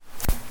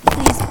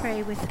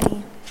pray with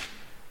me.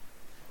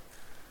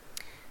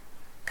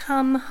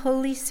 Come,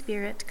 Holy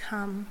Spirit,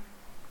 come.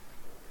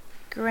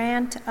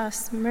 Grant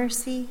us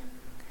mercy.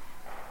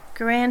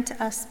 Grant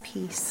us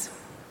peace.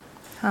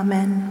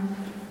 Amen.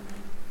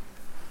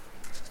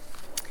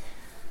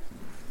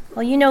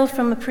 Well, you know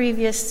from a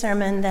previous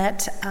sermon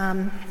that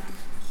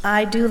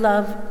I do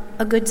love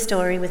a good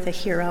story with a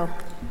hero,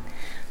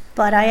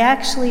 but I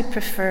actually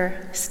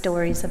prefer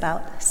stories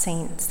about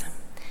saints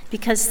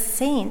because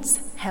saints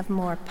have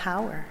more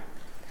power.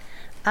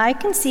 I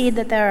concede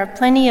that there are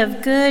plenty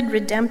of good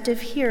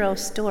redemptive hero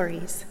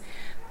stories,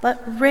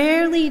 but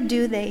rarely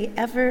do they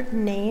ever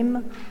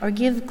name or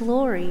give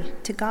glory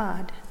to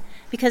God,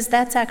 because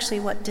that's actually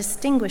what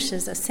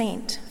distinguishes a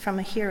saint from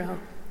a hero.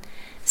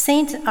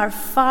 Saints are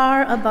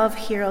far above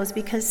heroes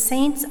because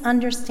saints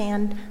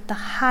understand the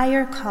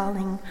higher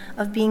calling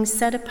of being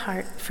set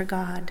apart for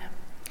God.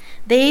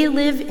 They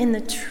live in the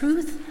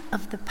truth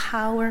of the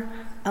power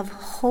of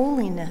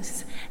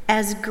holiness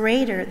as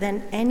greater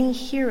than any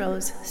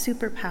hero's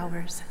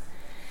superpowers.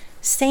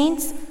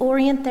 Saints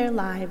orient their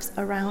lives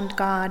around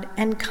God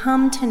and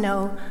come to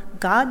know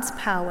God's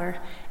power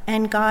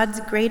and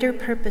God's greater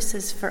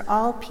purposes for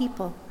all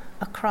people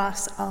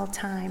across all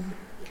time.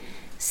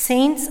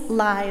 Saints'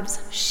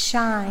 lives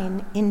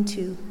shine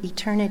into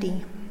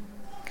eternity.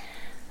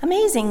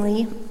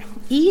 Amazingly,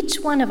 each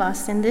one of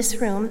us in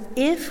this room,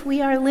 if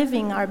we are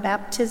living our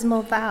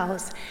baptismal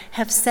vows,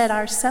 have set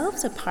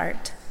ourselves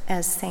apart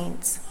as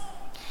saints.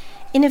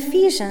 In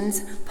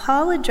Ephesians,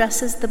 Paul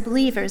addresses the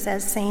believers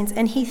as saints,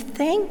 and he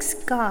thanks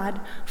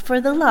God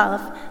for the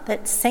love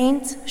that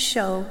saints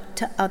show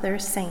to other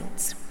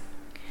saints.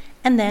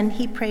 And then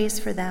he prays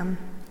for them,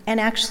 and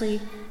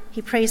actually,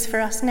 he prays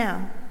for us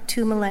now,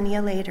 2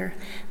 millennia later,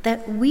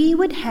 that we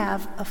would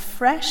have a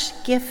fresh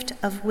gift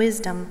of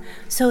wisdom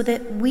so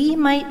that we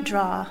might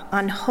draw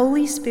on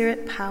Holy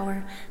Spirit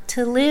power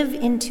to live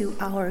into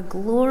our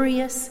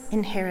glorious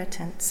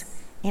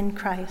inheritance in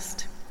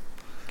Christ.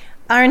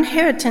 Our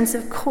inheritance,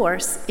 of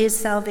course, is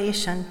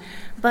salvation,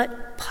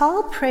 but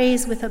Paul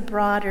prays with a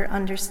broader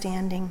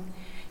understanding.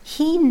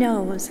 He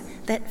knows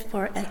that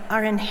for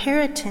our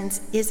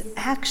inheritance is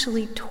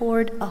actually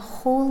toward a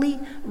holy,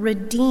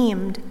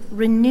 redeemed,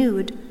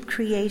 renewed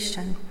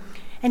creation.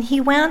 And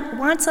he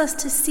wants us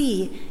to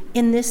see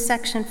in this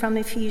section from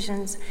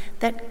Ephesians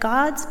that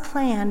God's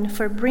plan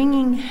for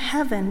bringing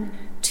heaven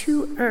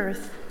to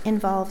earth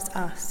involves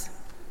us.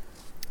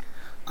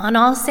 On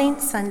All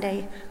Saints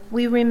Sunday,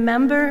 we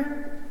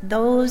remember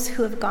those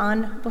who have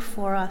gone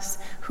before us,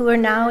 who are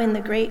now in the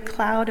great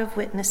cloud of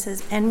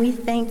witnesses, and we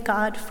thank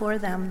God for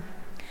them.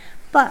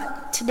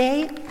 But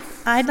today,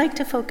 I'd like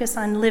to focus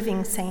on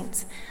living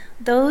saints,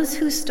 those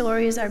whose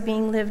stories are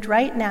being lived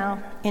right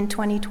now in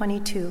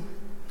 2022.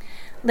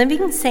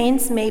 Living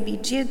saints may be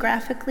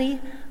geographically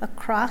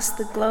across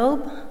the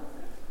globe,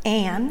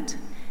 and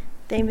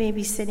they may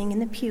be sitting in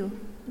the pew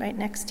right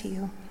next to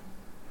you.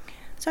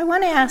 So I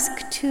want to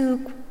ask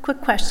 2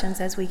 quick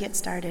questions as we get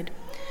started.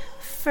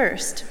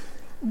 First,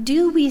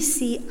 do we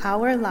see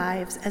our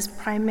lives as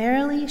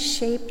primarily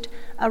shaped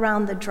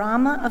around the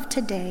drama of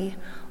today,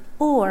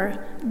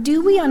 or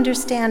do we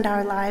understand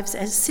our lives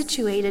as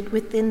situated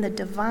within the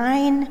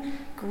divine,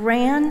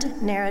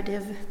 grand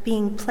narrative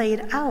being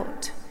played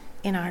out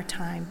in our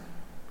time?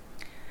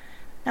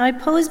 Now, I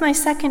pose my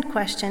second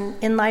question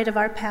in light of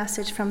our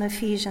passage from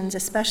Ephesians,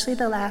 especially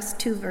the last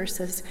 2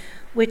 verses,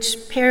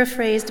 which,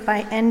 paraphrased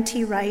by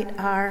N.T. Wright,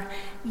 are,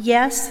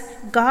 "Yes,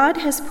 God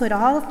has put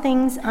all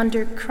things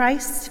under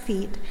Christ's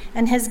feet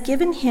and has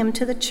given him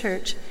to the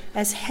church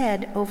as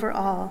head over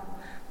all.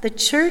 The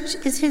church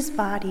is his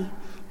body.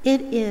 It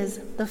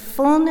is the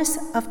fullness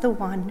of the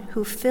one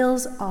who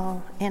fills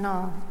all in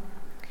all."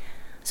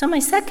 So my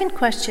second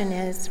question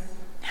is,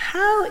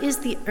 how is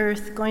the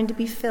earth going to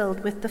be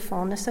filled with the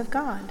fullness of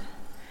God?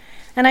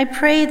 And I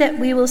pray that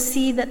we will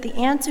see that the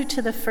answer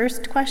to the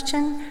first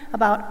question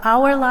about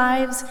our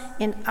lives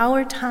in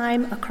our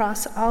time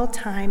across all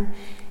time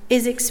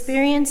is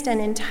experienced and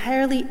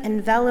entirely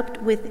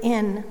enveloped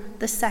within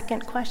the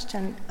second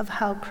question of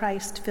how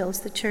Christ fills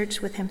the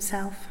church with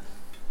himself.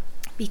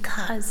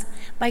 Because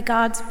by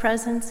God's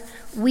presence,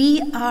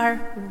 we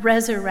are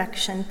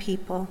resurrection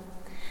people.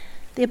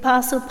 The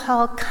Apostle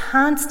Paul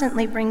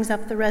constantly brings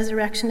up the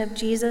resurrection of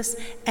Jesus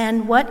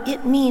and what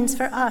it means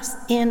for us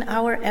in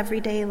our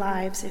everyday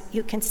lives.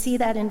 You can see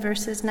that in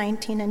verses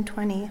 19 and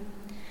 20.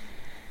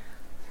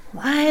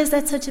 Why is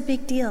that such a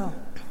big deal?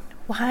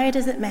 Why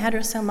does it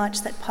matter so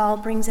much that Paul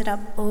brings it up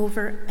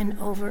over and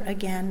over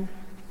again?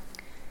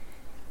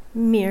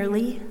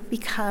 Merely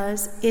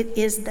because it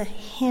is the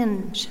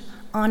hinge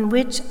on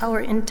which our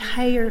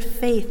entire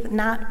faith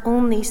not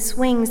only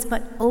swings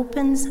but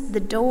opens the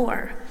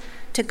door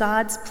to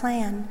God's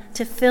plan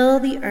to fill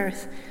the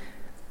earth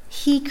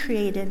he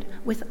created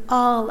with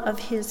all of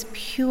his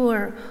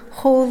pure,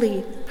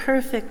 holy,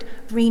 perfect,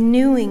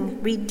 renewing,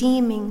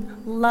 redeeming,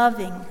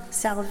 loving,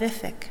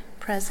 salvific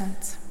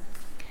presence.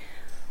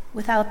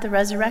 Without the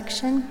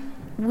resurrection,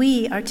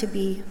 we are to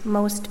be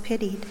most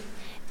pitied.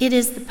 It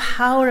is the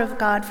power of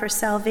God for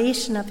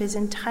salvation of his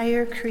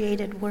entire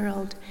created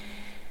world.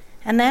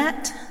 And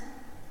that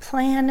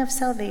plan of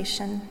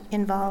salvation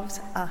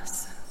involves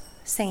us,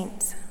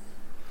 saints.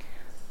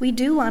 We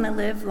do want to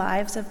live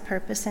lives of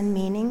purpose and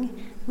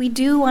meaning. We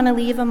do want to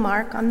leave a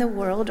mark on the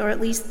world, or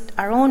at least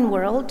our own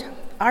world,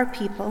 our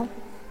people.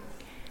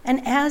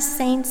 And as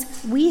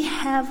saints, we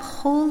have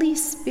Holy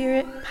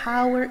Spirit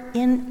power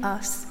in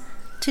us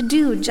to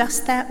do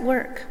just that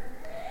work.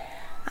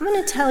 I'm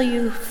going to tell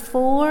you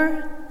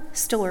 4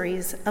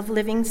 stories of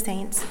living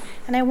saints,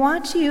 and I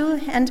want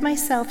you and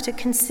myself to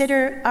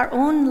consider our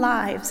own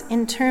lives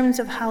in terms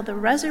of how the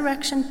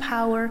resurrection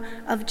power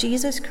of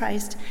Jesus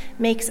Christ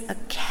makes a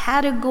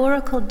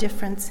categorical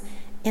difference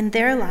in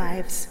their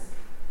lives,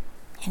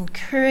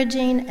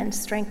 encouraging and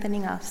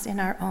strengthening us in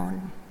our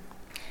own.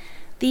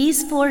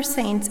 These 4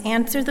 saints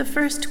answer the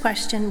first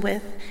question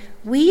with,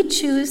 we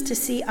choose to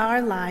see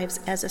our lives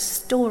as a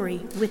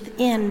story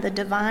within the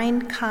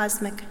divine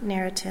cosmic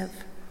narrative.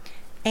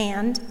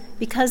 And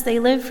because they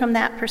live from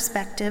that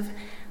perspective,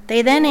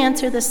 they then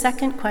answer the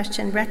second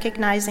question,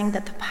 recognizing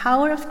that the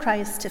power of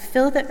Christ to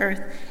fill the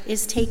earth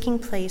is taking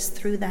place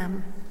through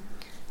them.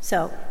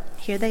 So,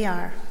 here they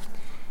are.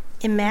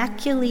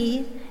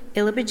 Immaculée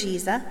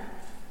Ilibagiza,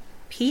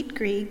 Pete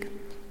Greig,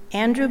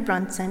 Andrew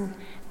Brunson,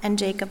 and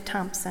Jacob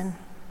Thompson.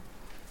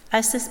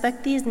 I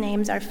suspect these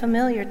names are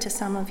familiar to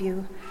some of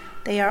you.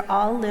 They are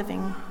all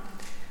living.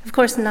 Of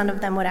course, none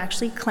of them would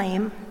actually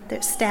claim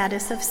their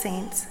status of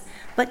saints,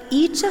 but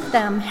each of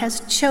them has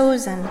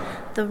chosen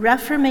the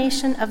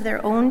reformation of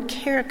their own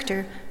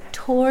character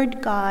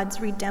toward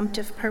God's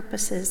redemptive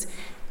purposes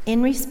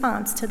in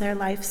response to their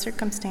life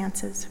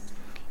circumstances.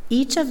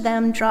 Each of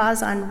them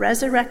draws on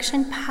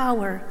resurrection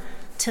power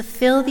to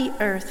fill the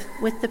earth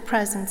with the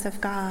presence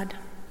of God.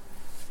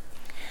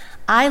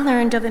 I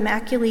learned of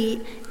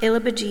Immaculée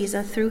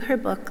Ilibagiza through her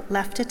book,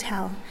 Left to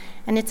Tell,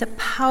 and it's a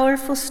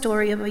powerful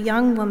story of a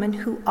young woman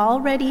who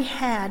already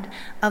had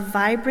a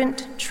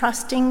vibrant,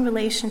 trusting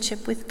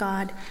relationship with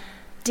God,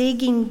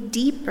 digging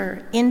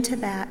deeper into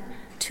that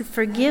to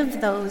forgive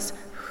those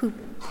who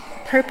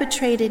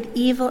perpetrated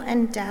evil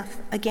and death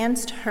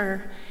against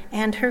her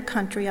and her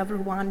country of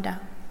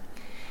Rwanda.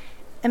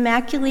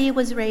 Immaculée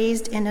was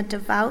raised in a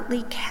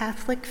devoutly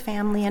Catholic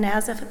family, and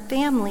as a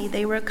family,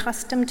 they were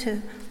accustomed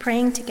to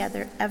praying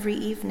together every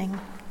evening.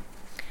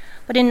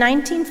 But in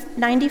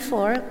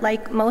 1994,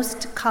 like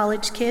most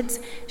college kids,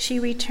 she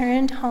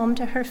returned home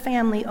to her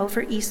family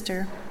over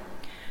Easter.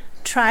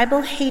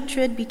 Tribal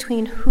hatred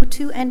between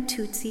Hutu and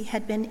Tutsi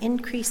had been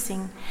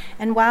increasing,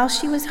 and while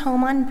she was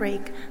home on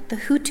break, the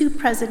Hutu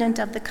president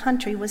of the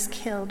country was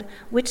killed,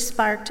 which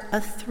sparked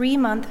a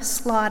 3-month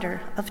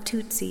slaughter of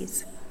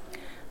Tutsis.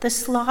 The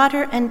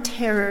slaughter and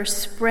terror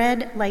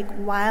spread like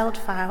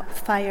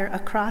wildfire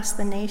across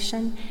the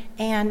nation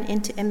and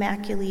into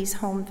Immaculee's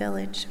home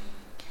village.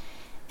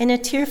 In a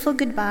tearful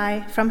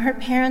goodbye from her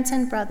parents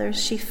and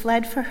brothers, she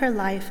fled for her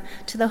life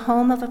to the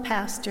home of a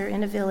pastor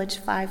in a village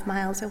 5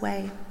 miles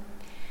away.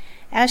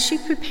 As she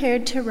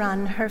prepared to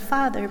run, her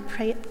father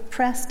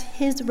pressed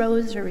his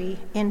rosary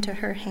into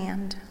her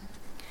hand.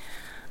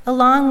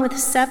 Along with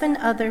 7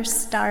 other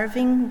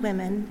starving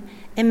women,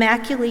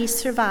 Immaculée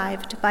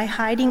survived by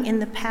hiding in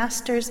the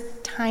pastor's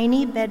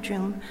tiny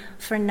bedroom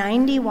for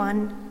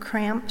 91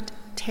 cramped,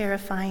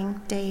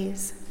 terrifying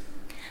days.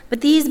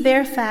 But these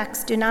bare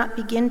facts do not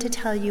begin to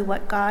tell you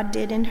what God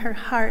did in her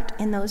heart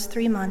in those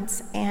 3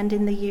 months and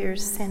in the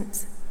years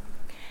since.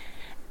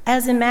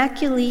 As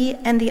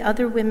Immaculée and the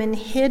other women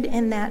hid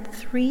in that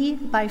 3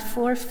 by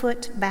 4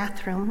 foot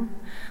bathroom,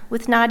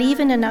 with not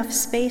even enough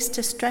space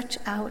to stretch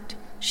out,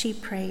 she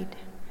prayed.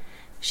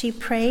 She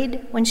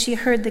prayed when she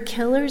heard the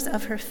killers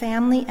of her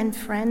family and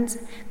friends,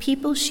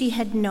 people she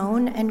had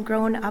known and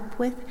grown up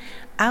with,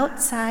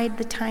 outside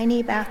the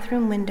tiny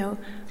bathroom window,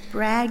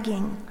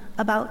 bragging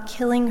about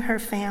killing her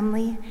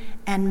family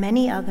and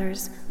many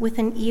others with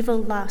an evil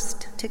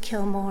lust to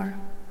kill more.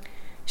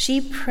 She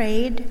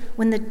prayed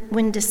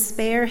when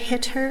despair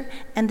hit her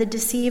and the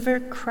deceiver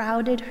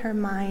crowded her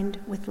mind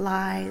with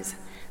lies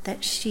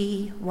that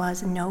she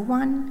was no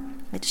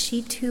one, that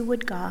she too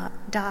would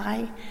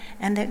die,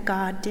 and that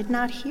God did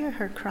not hear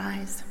her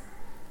cries.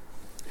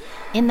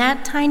 In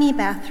that tiny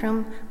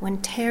bathroom, when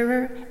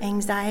terror,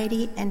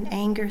 anxiety, and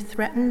anger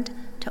threatened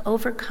to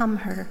overcome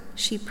her,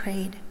 she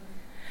prayed.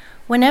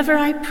 Whenever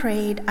I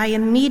prayed, I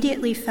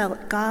immediately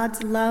felt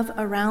God's love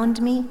around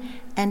me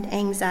and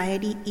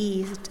anxiety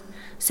eased.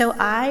 So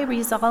I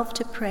resolved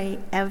to pray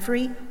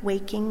every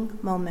waking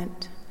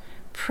moment.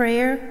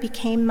 Prayer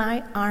became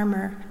my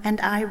armor,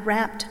 and I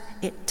wrapped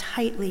it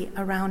tightly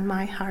around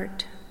my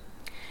heart.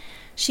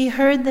 She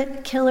heard the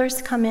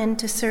killers come in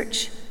to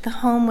search the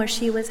home where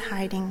she was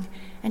hiding,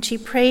 and she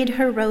prayed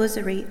her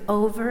rosary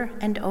over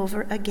and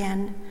over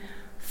again.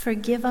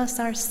 Forgive us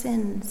our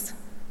sins,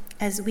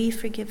 as we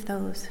forgive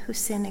those who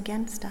sin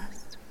against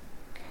us.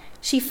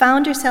 She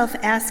found herself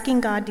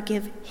asking God to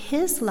give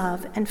his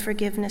love and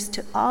forgiveness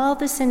to all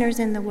the sinners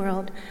in the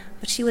world,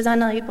 but she was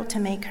unable to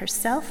make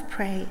herself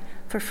pray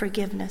for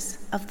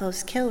forgiveness of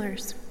those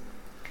killers.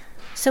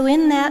 So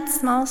in that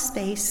small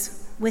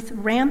space, with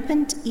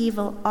rampant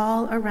evil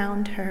all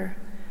around her,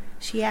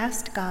 she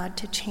asked God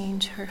to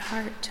change her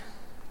heart.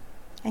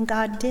 And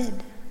God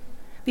did.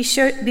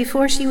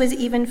 Before she was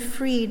even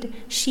freed,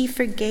 she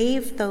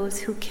forgave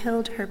those who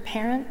killed her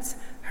parents,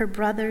 her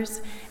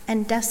brothers,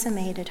 and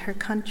decimated her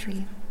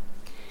country.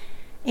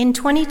 In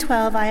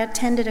 2012, I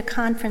attended a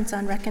conference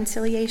on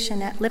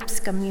reconciliation at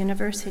Lipscomb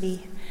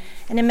University,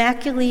 and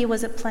Immaculée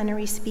was a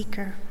plenary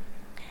speaker.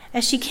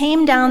 As she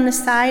came down the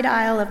side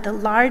aisle of the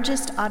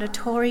largest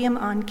auditorium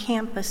on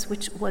campus,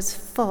 which was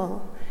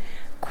full,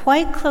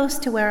 quite close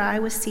to where I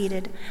was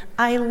seated,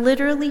 I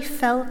literally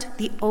felt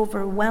the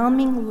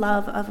overwhelming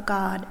love of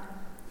God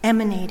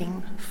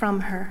emanating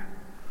from her.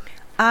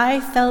 I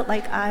felt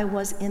like I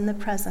was in the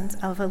presence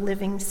of a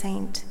living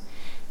saint.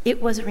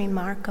 It was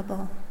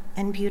remarkable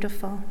and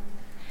beautiful.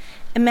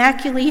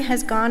 Immaculée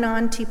has gone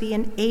on to be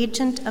an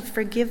agent of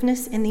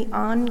forgiveness in the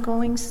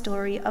ongoing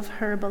story of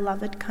her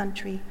beloved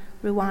country,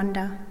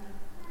 Rwanda.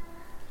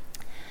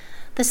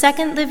 The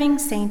second living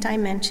saint I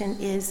mention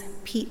is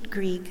Pete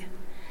Greig.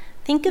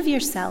 Think of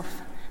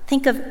yourself.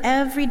 Think of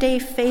everyday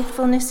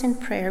faithfulness in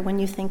prayer when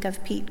you think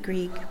of Pete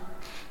Greig.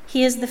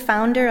 He is the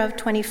founder of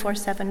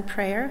 24/7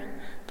 Prayer,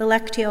 the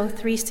Lectio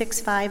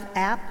 365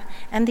 app,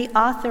 and the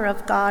author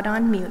of God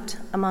on Mute,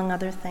 among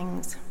other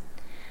things.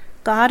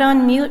 God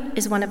on Mute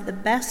is one of the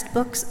best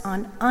books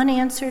on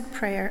unanswered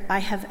prayer I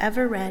have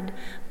ever read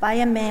by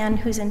a man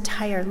whose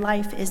entire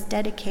life is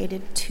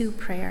dedicated to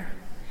prayer.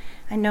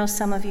 I know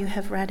some of you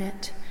have read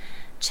it.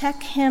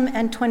 Check him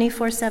and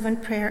 24/7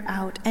 Prayer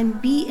out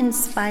and be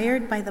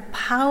inspired by the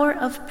power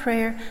of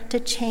prayer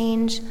to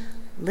change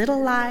little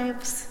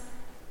lives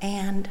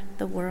and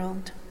the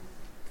world.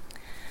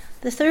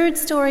 The third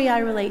story I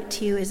relate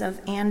to you is of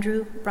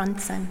Andrew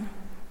Brunson.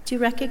 Do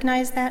you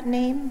recognize that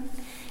name?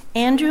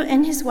 Andrew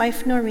and his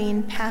wife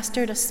Noreen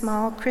pastored a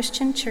small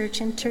Christian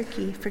church in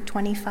Turkey for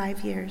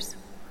 25 years.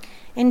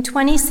 In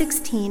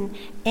 2016,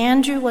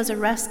 Andrew was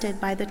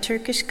arrested by the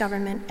Turkish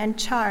government and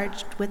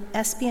charged with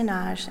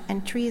espionage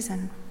and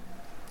treason.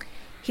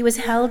 He was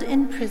held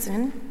in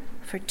prison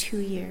for 2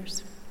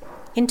 years.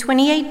 In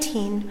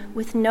 2018,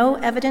 with no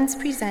evidence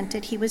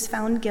presented, he was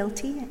found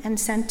guilty and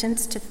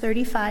sentenced to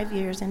 35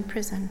 years in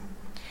prison.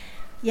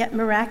 Yet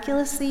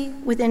miraculously,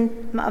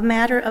 within a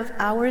matter of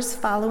hours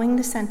following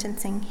the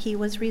sentencing, he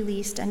was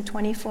released, and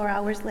 24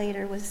 hours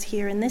later was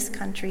here in this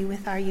country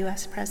with our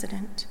U.S.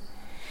 president.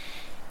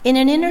 In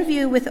an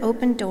interview with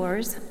Open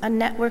Doors, a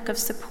network of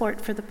support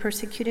for the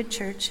persecuted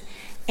church,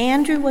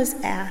 Andrew was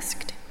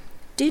asked,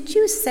 "Did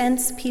you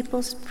sense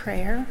people's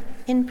prayer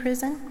in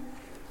prison?"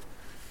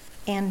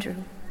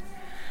 Andrew: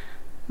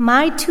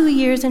 "My 2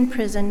 years in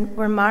prison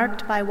were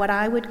marked by what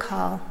I would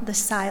call the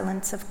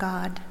silence of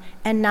God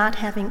and not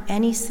having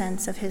any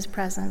sense of his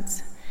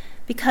presence.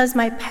 Because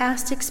my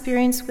past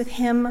experience with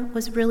him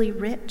was really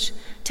rich,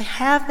 to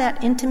have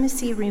that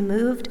intimacy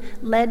removed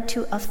led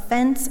to a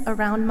fence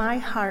around my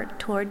heart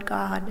toward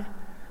God,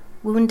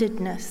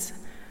 woundedness.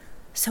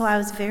 So I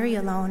was very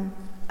alone,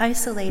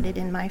 isolated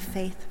in my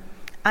faith.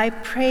 I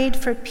prayed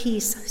for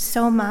peace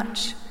so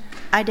much,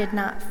 I did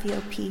not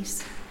feel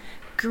peace.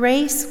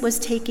 Grace was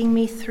taking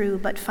me through,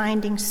 but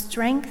finding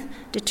strength,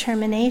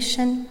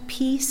 determination,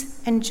 peace,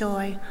 and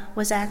joy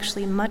was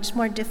actually much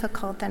more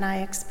difficult than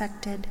I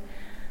expected.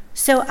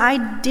 So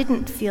I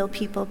didn't feel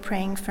people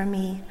praying for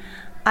me.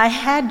 I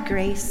had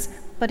grace,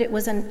 but it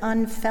was an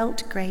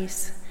unfelt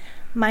grace.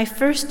 My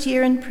first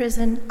year in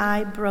prison,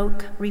 I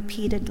broke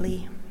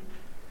repeatedly."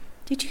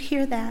 Did you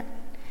hear that?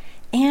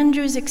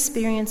 Andrew's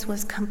experience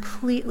was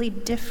completely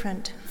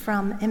different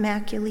from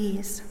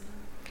Immaculee's.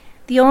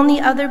 The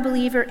only other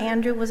believer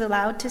Andrew was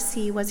allowed to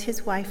see was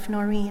his wife,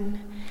 Noreen.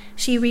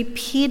 She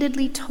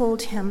repeatedly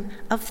told him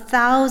of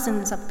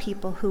thousands of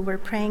people who were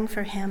praying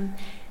for him,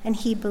 and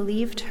he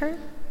believed her,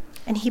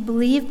 and he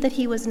believed that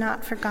he was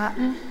not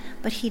forgotten,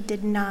 but he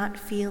did not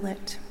feel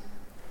it.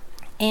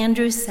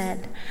 Andrew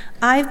said,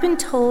 "I've been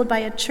told by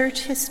a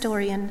church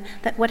historian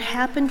that what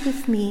happened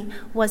with me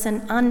was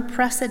an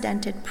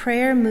unprecedented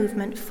prayer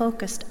movement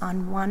focused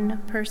on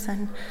one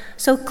person.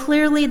 So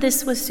clearly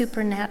this was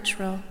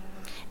supernatural.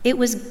 It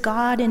was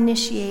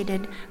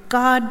God-initiated,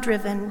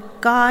 God-driven,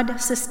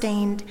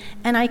 God-sustained,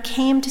 and I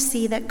came to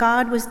see that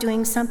God was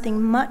doing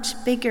something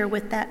much bigger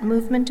with that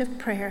movement of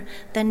prayer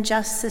than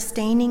just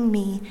sustaining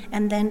me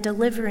and then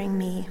delivering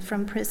me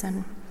from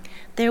prison.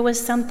 There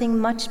was something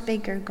much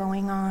bigger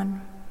going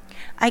on.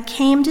 I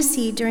came to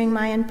see during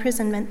my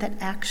imprisonment that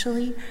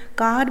actually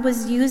God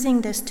was using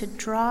this to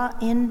draw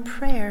in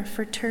prayer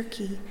for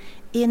Turkey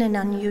in an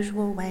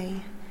unusual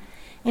way.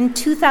 In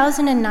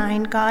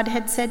 2009, God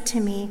had said to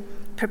me,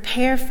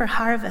 'Prepare for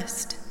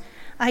harvest.'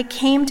 I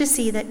came to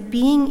see that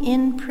being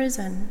in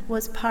prison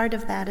was part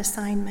of that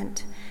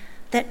assignment,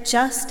 that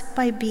just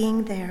by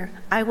being there,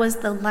 I was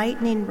the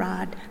lightning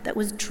rod that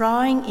was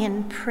drawing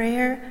in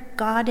prayer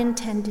God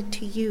intended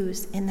to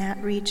use in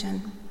that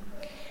region.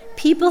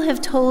 People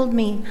have told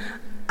me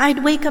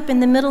I'd wake up in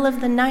the middle of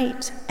the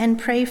night and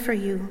pray for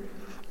you.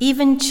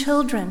 Even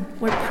children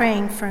were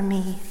praying for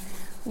me.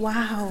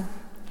 Wow.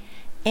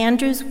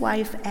 Andrew's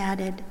wife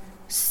added,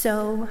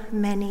 so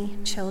many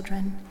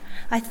children.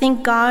 I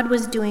think God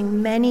was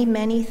doing many,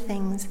 many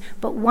things,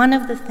 but one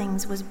of the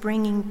things was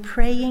bringing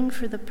praying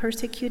for the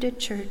persecuted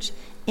church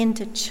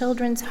into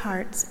children's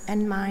hearts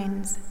and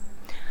minds.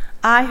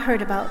 I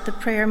heard about the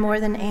prayer more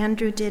than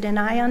Andrew did, and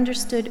I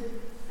understood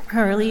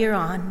earlier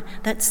on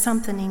that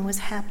something was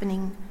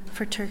happening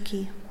for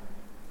Turkey.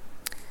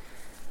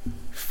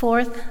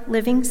 Fourth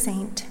living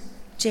saint,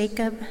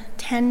 Jacob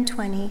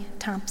 1020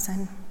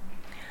 Thompson.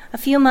 A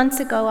few months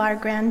ago, our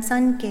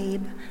grandson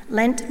Gabe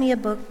lent me a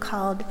book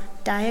called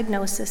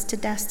Diagnosis to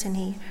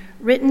Destiny,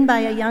 written by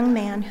a young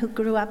man who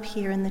grew up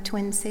here in the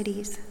Twin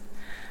Cities.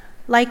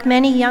 Like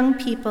many young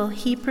people,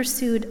 he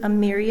pursued a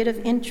myriad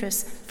of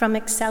interests, from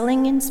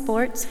excelling in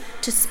sports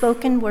to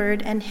spoken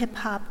word and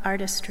hip-hop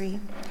artistry.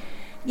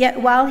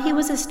 Yet while he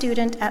was a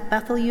student at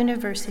Bethel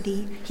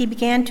University, he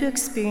began to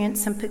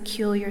experience some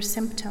peculiar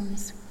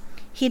symptoms.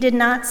 He did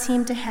not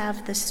seem to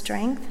have the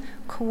strength,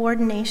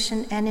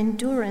 coordination, and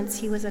endurance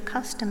he was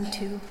accustomed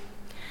to.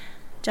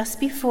 Just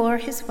before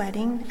his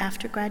wedding,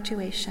 after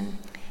graduation,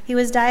 he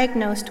was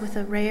diagnosed with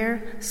a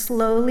rare,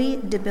 slowly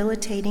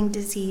debilitating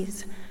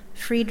disease,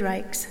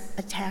 Friedreich's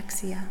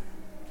ataxia.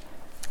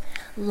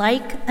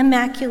 Like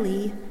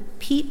Immaculée,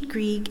 Pete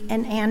Greig,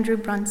 and Andrew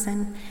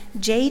Brunson,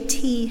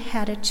 JT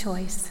had a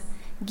choice: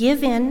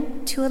 give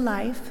in to a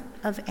life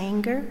of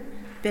anger,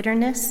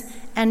 bitterness,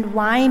 and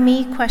why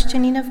me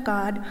questioning of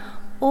God,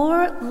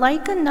 or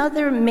like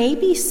another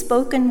maybe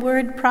spoken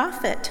word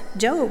prophet,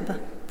 Job,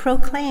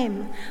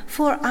 proclaim,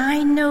 for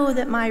I know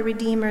that my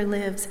Redeemer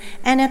lives,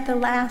 and at the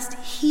last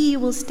he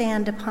will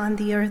stand upon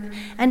the earth,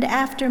 and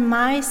after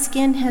my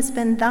skin has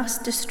been thus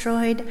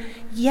destroyed,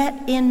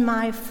 yet in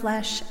my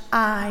flesh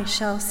I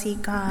shall see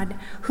God,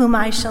 whom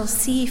I shall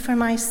see for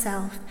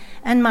myself,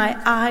 and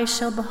my eye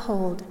shall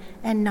behold,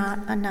 and not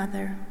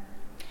another.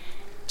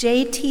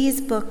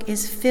 JT's book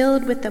is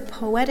filled with the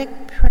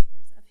poetic prayers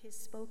of his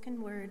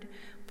spoken word,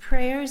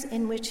 prayers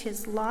in which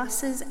his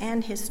losses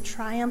and his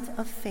triumph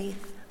of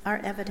faith are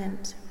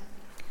evident.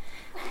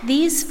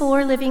 These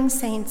four living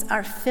saints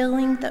are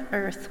filling the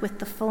earth with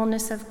the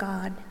fullness of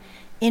God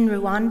in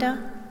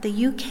Rwanda,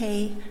 the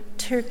UK,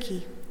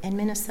 Turkey, and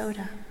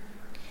Minnesota.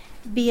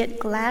 Be it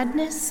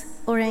gladness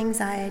or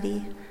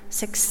anxiety,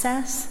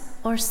 success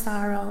or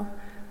sorrow,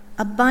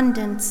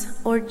 abundance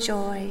or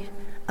joy,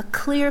 a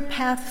clear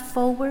path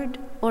forward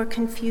or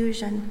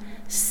confusion,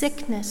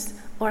 sickness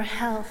or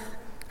health,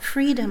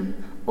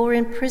 freedom or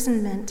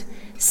imprisonment,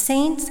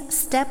 saints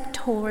step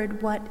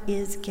toward what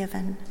is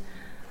given.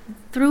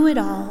 Through it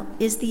all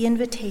is the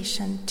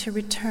invitation to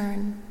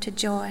return to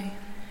joy.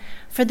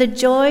 For the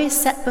joy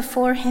set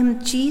before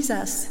him,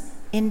 Jesus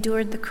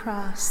endured the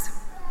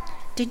cross.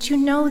 Did you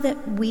know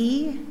that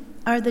we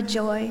are the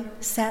joy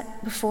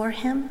set before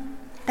him?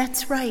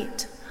 That's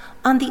right.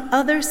 On the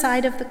other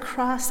side of the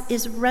cross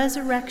is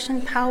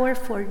resurrection power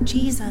for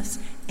Jesus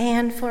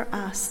and for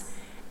us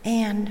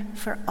and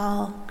for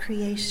all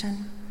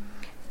creation.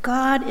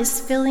 God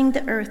is filling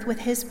the earth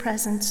with his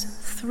presence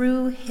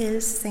through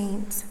his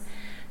saints.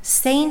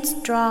 Saints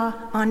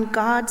draw on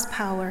God's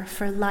power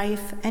for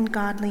life and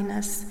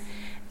godliness.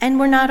 And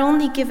we're not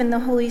only given the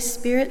Holy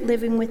Spirit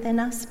living within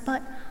us,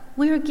 but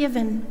we're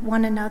given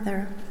one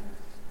another.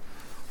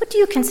 What do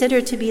you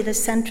consider to be the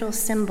central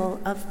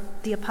symbol of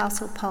the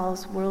Apostle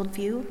Paul's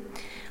worldview?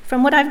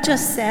 From what I've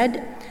just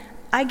said,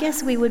 I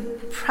guess we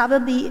would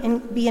probably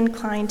be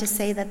inclined to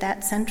say that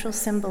that central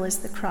symbol is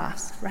the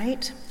cross,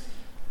 right?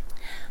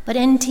 But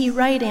N.T.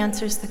 Wright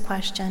answers the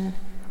question: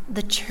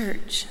 the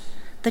church.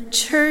 The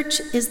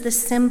church is the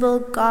symbol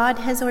God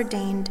has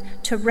ordained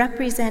to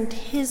represent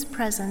his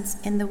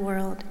presence in the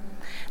world.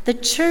 The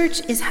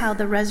church is how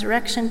the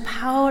resurrection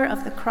power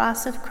of the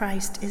cross of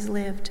Christ is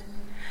lived.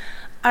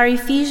 Our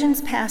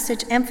Ephesians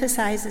passage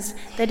emphasizes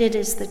that it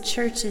is the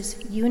church's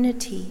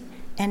unity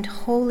and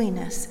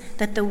holiness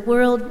that the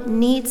world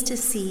needs to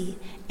see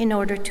in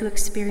order to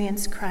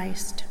experience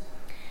Christ.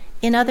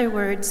 In other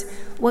words,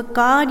 what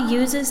God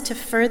uses to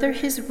further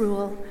his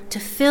rule, to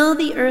fill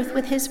the earth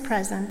with his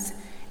presence,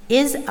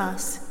 is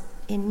us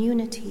in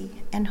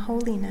unity and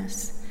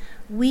holiness.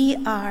 We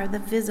are the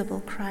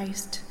visible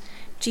Christ.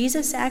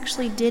 Jesus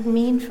actually did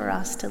mean for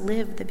us to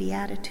live the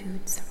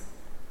Beatitudes.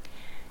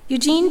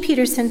 Eugene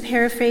Peterson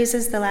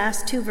paraphrases the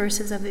last two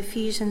verses of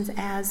Ephesians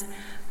as,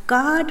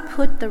 God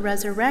put the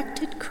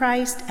resurrected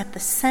Christ at the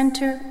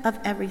center of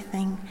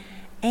everything,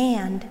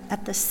 and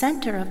at the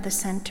center of the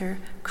center,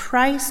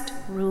 Christ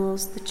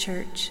rules the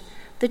church.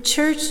 The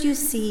church, you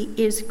see,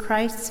 is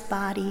Christ's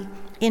body,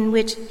 in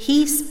which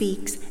he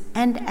speaks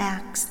and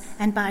acts,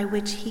 and by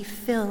which he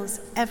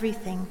fills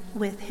everything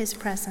with his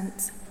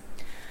presence.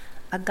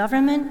 A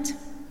government,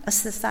 a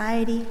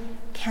society,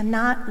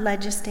 cannot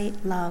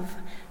legislate love.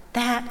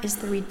 That is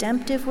the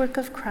redemptive work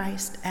of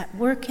Christ at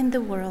work in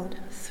the world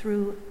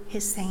through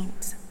his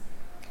saints.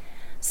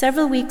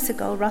 Several weeks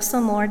ago,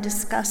 Russell Moore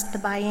discussed the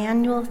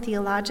biannual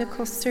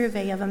theological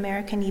survey of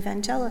American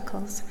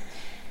evangelicals,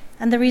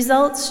 and the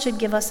results should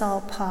give us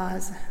all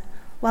pause.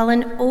 While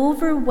an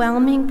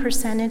overwhelming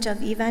percentage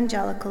of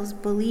evangelicals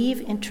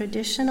believe in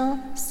traditional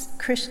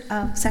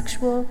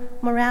sexual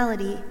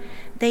morality,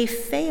 they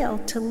fail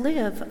to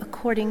live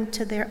according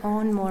to their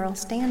own moral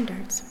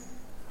standards.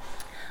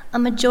 A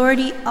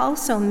majority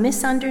also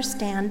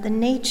misunderstand the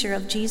nature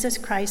of Jesus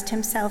Christ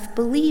himself,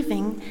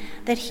 believing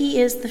that he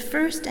is the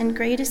first and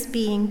greatest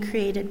being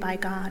created by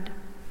God.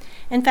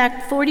 In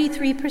fact,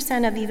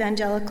 43% of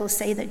evangelicals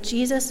say that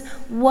Jesus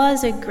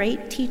was a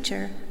great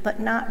teacher,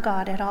 but not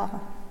God at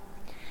all.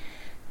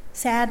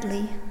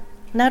 Sadly,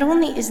 not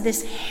only is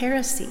this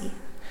heresy,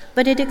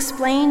 but it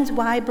explains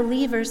why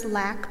believers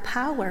lack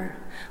power.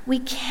 We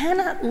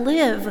cannot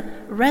live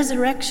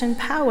resurrection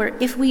power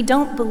if we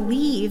don't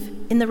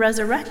believe in the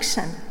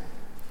resurrection.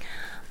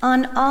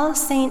 On All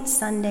Saints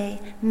Sunday,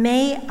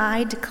 may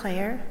I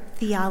declare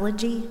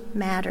theology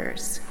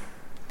matters.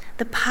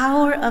 The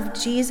power of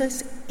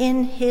Jesus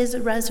in his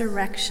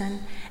resurrection,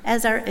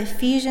 as our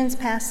Ephesians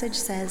passage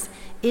says,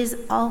 is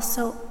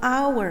also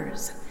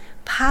ours.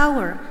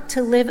 Power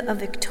to live a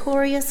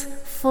victorious,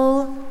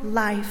 full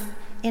life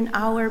in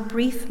our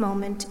brief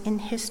moment in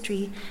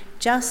history,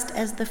 just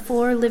as the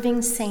 4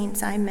 living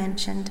saints I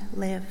mentioned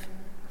live.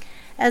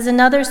 As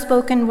another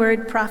spoken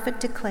word prophet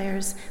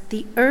declares,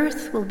 the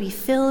earth will be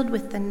filled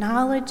with the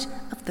knowledge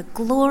of the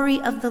glory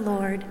of the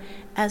Lord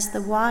as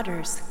the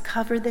waters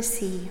cover the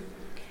sea.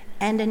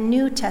 And a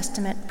New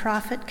Testament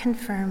prophet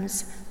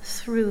confirms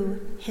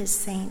through his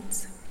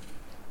saints.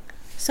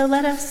 So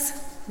let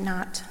us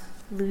not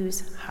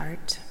lose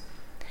heart.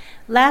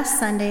 Last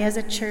Sunday, as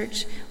a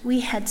church,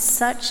 we had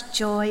such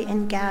joy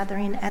in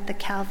gathering at the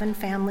Calvin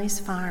family's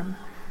farm.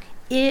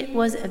 It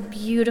was a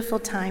beautiful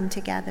time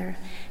together,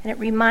 and it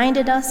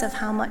reminded us of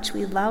how much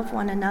we love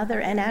one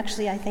another, and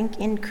actually, I think,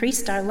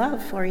 increased our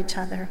love for each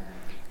other.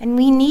 And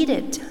we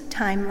needed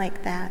time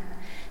like that.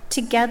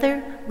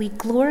 Together, we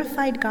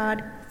glorified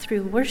God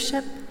through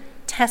worship,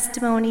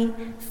 testimony,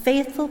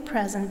 faithful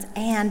presence,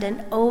 and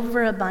an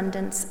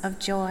overabundance of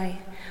joy.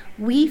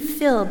 We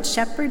filled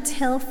Shepherd's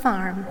Hill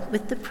Farm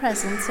with the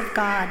presence of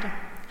God.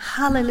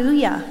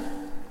 Hallelujah!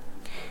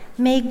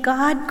 May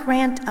God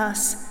grant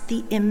us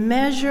the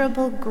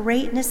immeasurable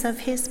greatness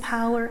of his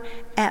power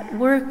at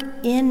work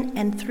in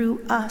and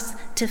through us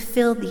to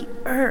fill the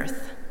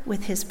earth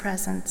with his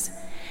presence.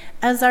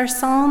 As our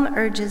psalm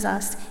urges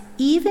us,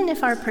 even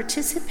if our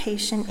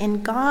participation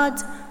in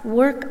God's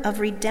work of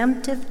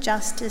redemptive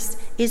justice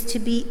is to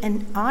be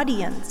an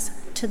audience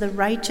to the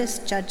righteous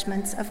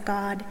judgments of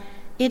God,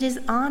 it is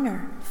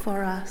honor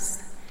for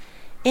us.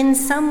 In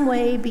some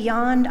way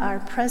beyond our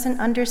present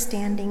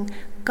understanding,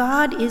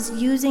 God is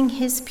using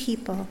his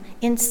people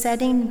in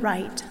setting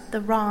right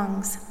the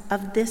wrongs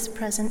of this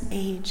present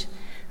age,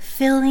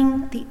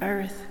 filling the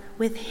earth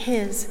with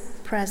his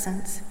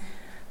presence.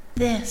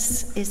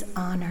 This is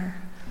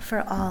honor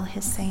for all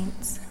his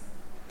saints.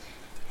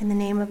 In the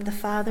name of the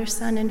Father,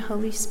 Son, and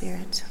Holy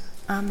Spirit,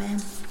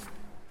 amen.